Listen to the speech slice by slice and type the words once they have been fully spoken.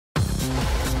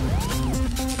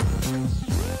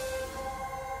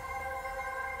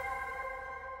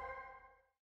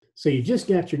So you just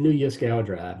got your new Yaskawa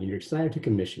drive and you're excited to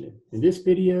commission it. In this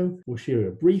video, we'll show you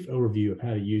a brief overview of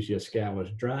how to use Yaskawa's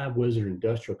Drive Wizard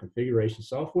industrial configuration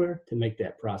software to make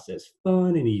that process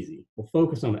fun and easy. We'll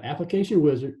focus on the application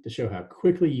wizard to show how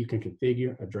quickly you can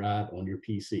configure a drive on your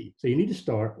PC. So you need to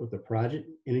start with a project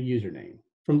and a username.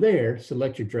 From there,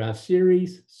 select your drive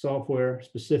series, software,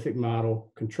 specific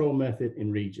model, control method,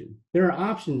 and region. There are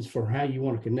options for how you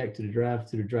want to connect to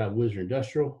the Drive Wizard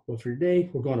Industrial, but for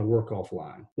today, we're going to work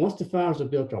offline. Once the files are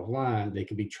built offline, they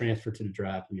can be transferred to the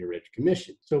drive when you're ready to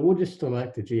commission. So we'll just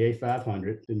select the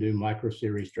GA500, the new micro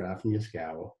series drive from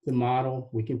Yaskawa. The model,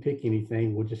 we can pick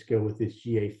anything. We'll just go with this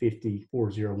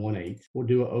GA504018. We'll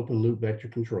do an open loop vector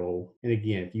control. And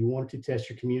again, if you wanted to test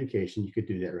your communication, you could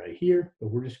do that right here, but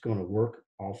we're just going to work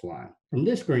offline. From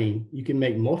this screen, you can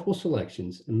make multiple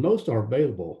selections, and most are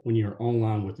available when you're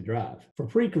online with the drive. For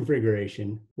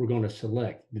pre-configuration, we're going to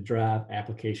select the Drive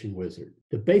Application Wizard.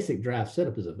 The basic drive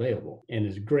setup is available and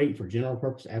is great for general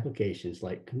purpose applications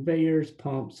like conveyors,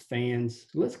 pumps, fans.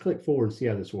 So let's click forward and see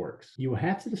how this works. You will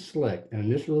have to select an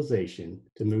initialization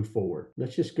to move forward.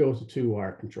 Let's just go to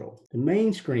 2-wire control. The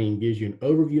main screen gives you an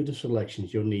overview of the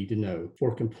selections you'll need to know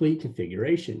for complete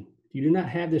configuration. If you do not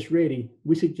have this ready,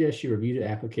 we suggest you review the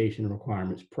application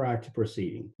requirements prior to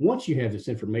proceeding. Once you have this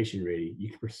information ready, you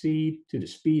can proceed to the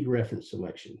speed reference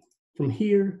selection. From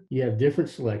here, you have different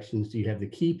selections. You have the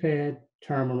keypad,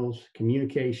 terminals,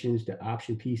 communications, the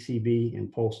option PCB, and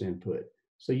pulse input.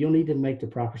 So you'll need to make the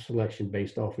proper selection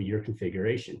based off of your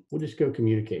configuration. We'll just go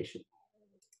communication.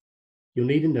 You'll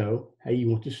need to know how you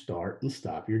want to start and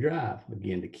stop your drive.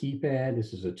 Again, the keypad,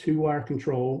 this is a 2-wire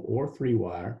control or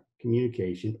 3-wire.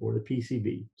 Communication or the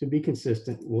PCB. To be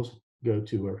consistent, we'll go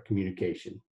to our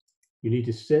communication. You need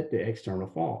to set the external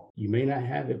fault. You may not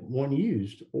have one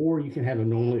used, or you can have it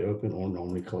normally open or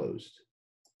normally closed.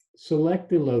 Select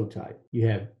the load type. You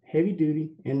have heavy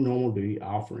duty and normal duty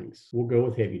offerings. We'll go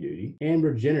with heavy duty, and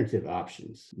regenerative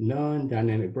options, none,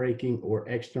 dynamic braking, or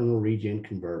external regen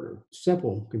converter.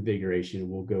 Simple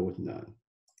configuration, we'll go with none.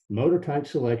 Motor type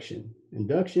selection,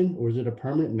 induction, or is it a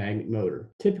permanent magnet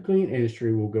motor? Typically in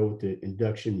industry, we'll go with the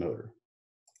induction motor.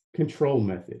 Control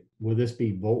method, will this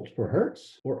be volts per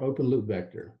hertz or open loop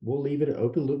vector? We'll leave it an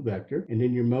open loop vector. And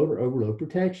then your motor overload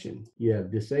protection. You have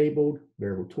disabled,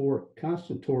 variable torque,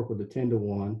 constant torque with a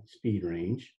 10-to-1 speed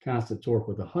range, constant torque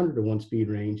with a 100-to-1 speed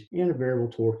range, and a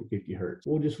variable torque at 50 hertz.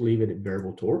 We'll just leave it at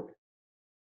variable torque.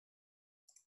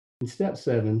 And step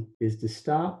 7 is the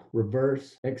stop,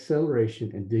 reverse,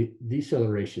 acceleration, and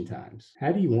deceleration times.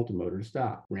 How do you want the motor to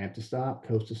stop? Ramp to stop,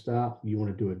 coast to stop? Do you want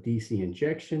to do a DC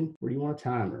injection, or do you want a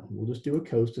timer? We'll just do a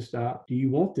coast to stop. Do you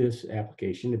want this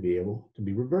application to be able to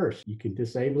be reversed? You can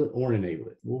disable it or enable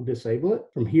it. We'll disable it.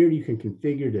 From here, you can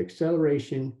configure the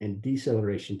acceleration and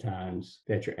deceleration times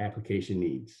that your application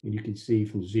needs. And you can see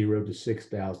from 0 to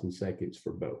 6,000 seconds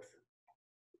for both.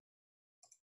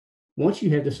 Once you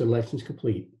have the selections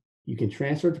complete, you can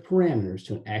transfer the parameters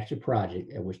to an active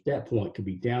project, at which that point could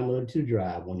be downloaded to the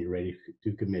drive when you're ready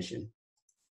to commission.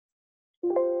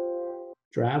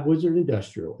 Drive Wizard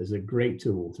Industrial is a great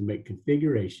tool to make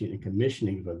configuration and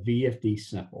commissioning of a VFD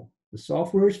simple. The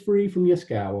software is free from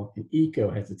Yaskawa, and ECO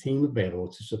has a team available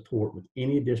to support with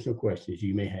any additional questions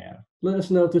you may have. Let us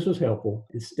know if this was helpful,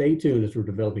 and stay tuned as we're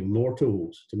developing more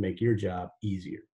tools to make your job easier.